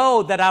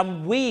know that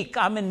I'm weak,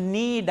 I'm in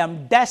need,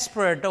 I'm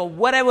desperate, or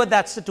whatever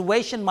that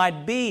situation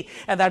might be,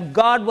 and that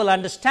God will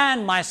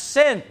understand my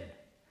sin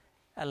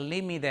and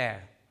leave me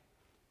there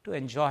to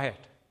enjoy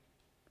it.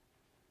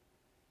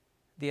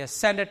 The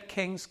ascended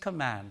King's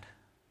command,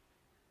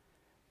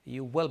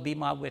 "You will be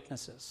my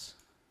witnesses."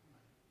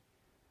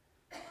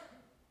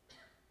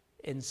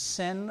 In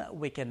sin,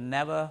 we can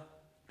never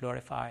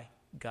glorify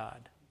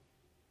God.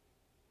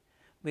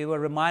 We were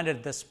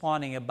reminded this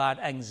morning about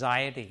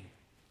anxiety.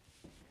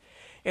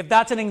 If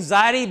that's an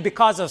anxiety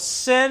because of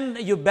sin,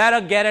 you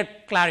better get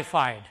it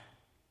clarified.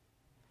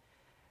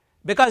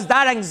 Because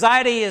that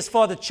anxiety is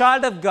for the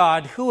child of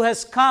God who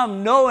has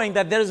come knowing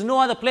that there is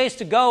no other place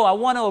to go. I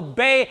want to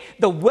obey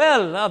the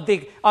will of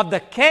the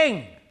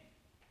King.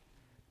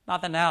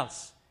 Nothing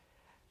else.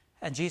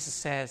 And Jesus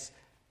says,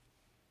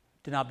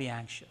 do not be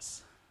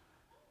anxious.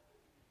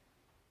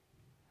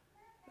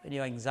 In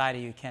your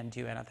anxiety, you can't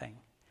do anything.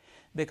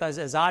 Because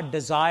as our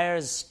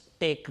desires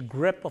take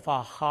grip of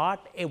our heart,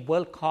 it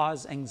will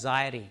cause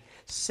anxiety.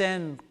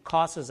 Sin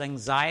causes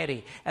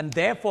anxiety. And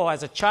therefore,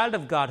 as a child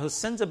of God, whose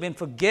sins have been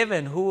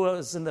forgiven, who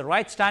is in the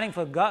right standing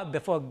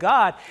before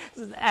God,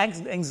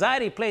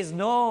 anxiety plays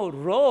no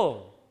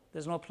role.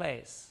 There's no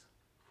place.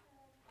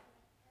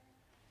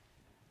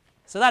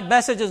 So that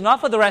message is not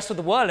for the rest of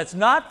the world. It's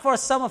not for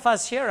some of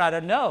us here, I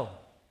don't know.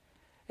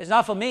 It's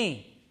not for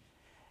me.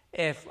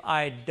 If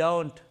I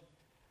don't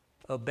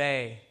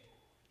obey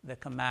the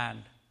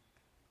command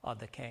of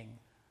the King.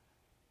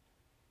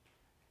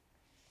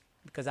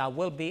 Because I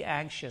will be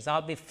anxious,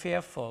 I'll be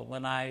fearful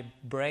when I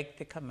break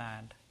the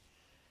command,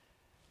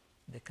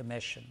 the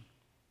commission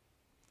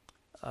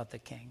of the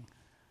King.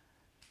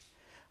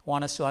 I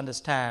want us to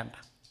understand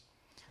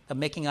that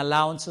making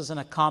allowances and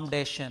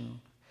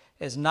accommodation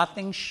is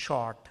nothing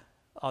short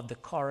of the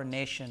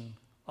coronation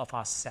of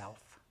ourself.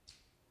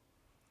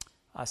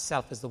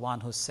 Ourself is the one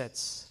who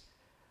sits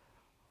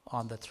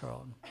on the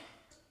throne.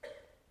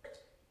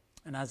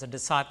 And as a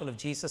disciple of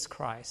Jesus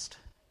Christ,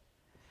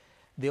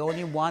 the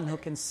only one who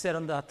can sit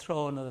on the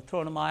throne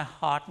of my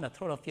heart and the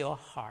throne of your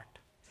heart,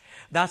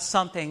 that's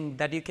something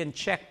that you can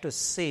check to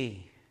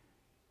see.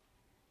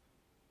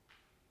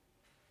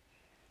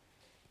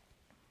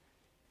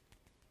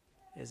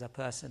 Is a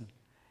person,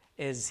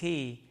 is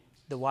he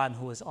the one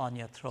who is on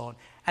your throne?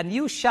 And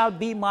you shall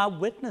be my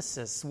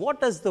witnesses. What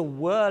does the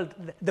world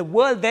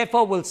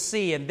therefore will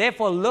see and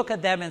therefore look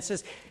at them and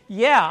says,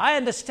 yeah, I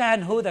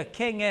understand who the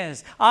King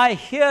is. I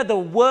hear the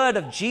word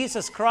of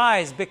Jesus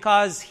Christ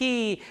because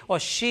he or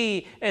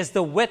she is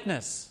the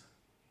witness.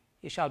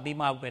 You shall be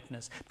my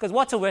witness. Because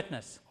what's a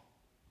witness?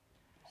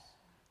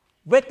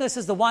 Witness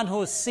is the one who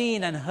has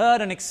seen and heard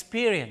and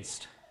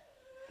experienced.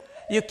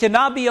 You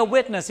cannot be a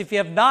witness if you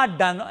have not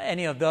done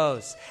any of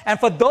those. And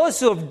for those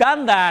who have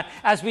done that,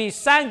 as we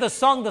sang the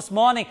song this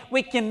morning,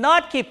 we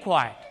cannot keep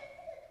quiet.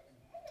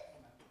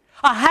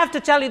 I have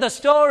to tell you the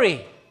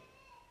story.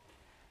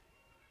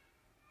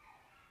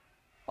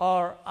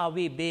 Or are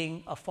we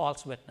being a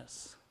false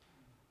witness?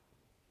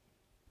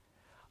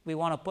 We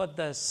want to put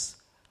this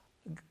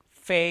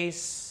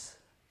face,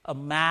 a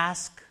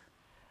mask,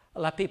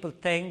 let people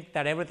think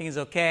that everything is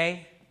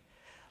okay,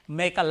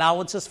 make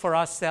allowances for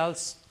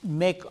ourselves,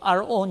 make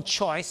our own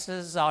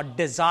choices, our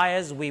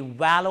desires, we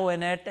wallow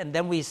in it, and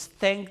then we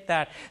think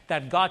that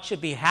God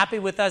should be happy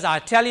with us. I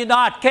tell you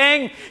not,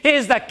 King, he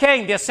is the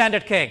King, the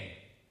ascended King.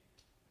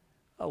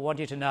 I want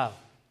you to know.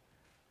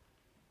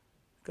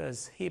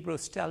 Because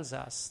Hebrews tells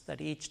us that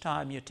each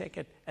time you take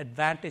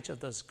advantage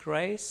of this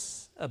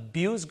grace,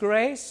 abuse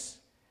grace,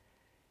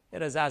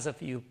 it is as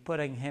if you're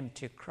putting him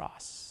to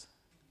cross.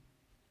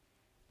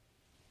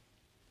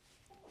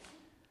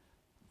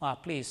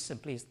 Please,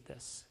 simply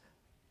this.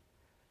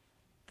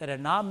 That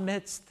in our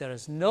midst there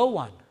is no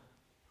one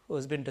who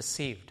has been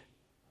deceived.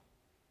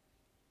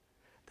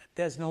 That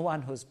there's no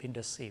one who's been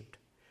deceived.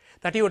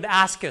 That you would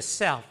ask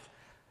yourself,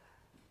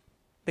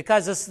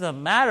 because this is the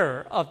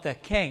matter of the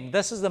King,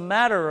 this is the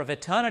matter of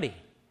eternity.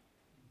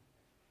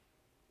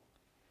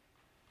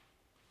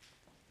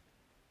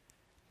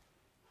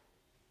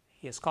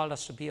 He has called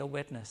us to be a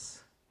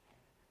witness.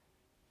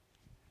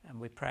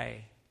 And we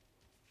pray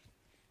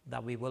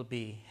that we will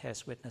be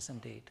His witness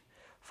indeed.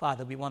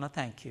 Father, we want to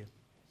thank you.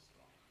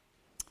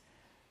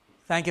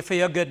 Thank you for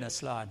your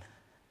goodness, Lord.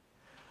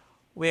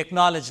 We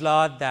acknowledge,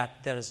 Lord,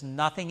 that there is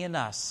nothing in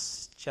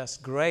us,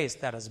 just grace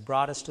that has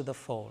brought us to the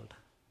fold.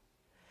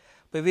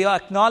 But we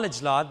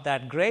acknowledge, Lord,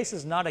 that grace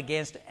is not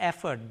against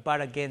effort,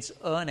 but against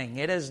earning.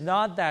 It is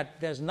not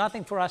that there's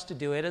nothing for us to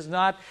do. It is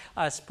not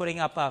us putting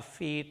up our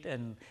feet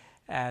and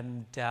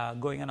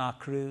going on our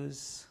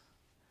cruise.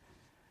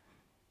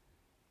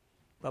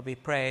 But we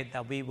pray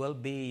that we will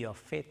be your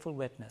faithful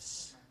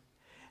witness.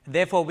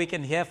 Therefore, we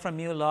can hear from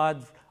you, Lord,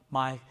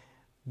 my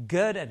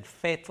good and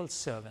faithful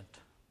servant.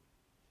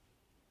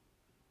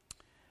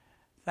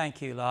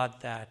 Thank you, Lord,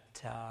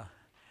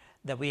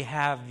 that we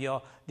have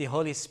the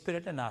Holy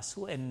Spirit in us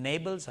who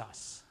enables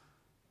us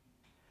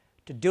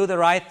to do the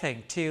right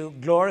thing, to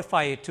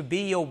glorify you, to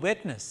be your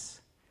witness.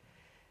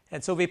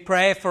 And so we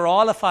pray for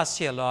all of us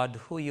here, Lord,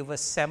 who you've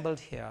assembled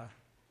here,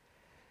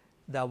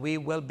 that we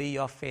will be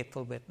your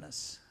faithful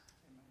witness.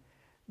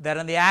 That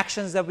in the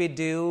actions that we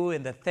do,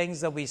 in the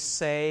things that we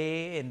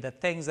say, in the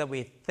things that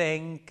we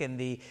think, in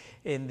the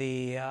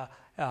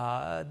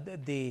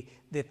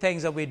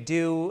things that we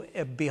do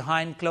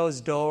behind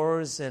closed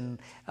doors and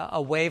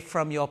away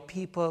from your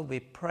people, we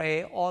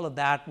pray all of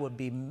that would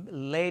be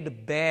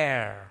laid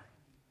bare,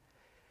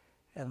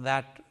 and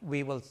that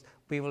we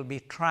will be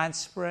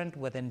transparent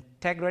with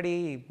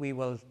integrity. We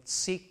will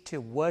seek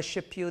to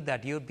worship you,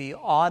 that you'd be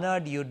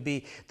honored, you'd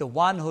be the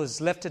one who's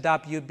lifted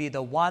up, you'd be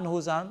the one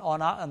who's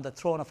on the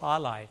throne of our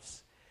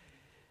lives.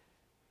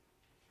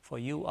 For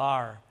you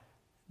are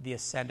the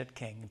ascended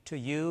King. To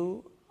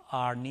you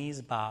our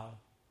knees bow,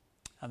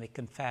 and we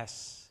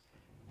confess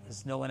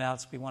there's no one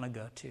else we want to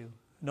go to,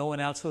 no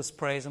one else whose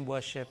praise and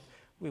worship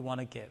we want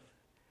to give.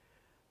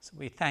 So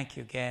we thank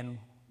you again.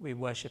 We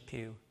worship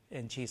you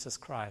in Jesus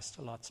Christ,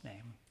 the Lord's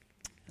name.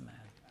 Amen.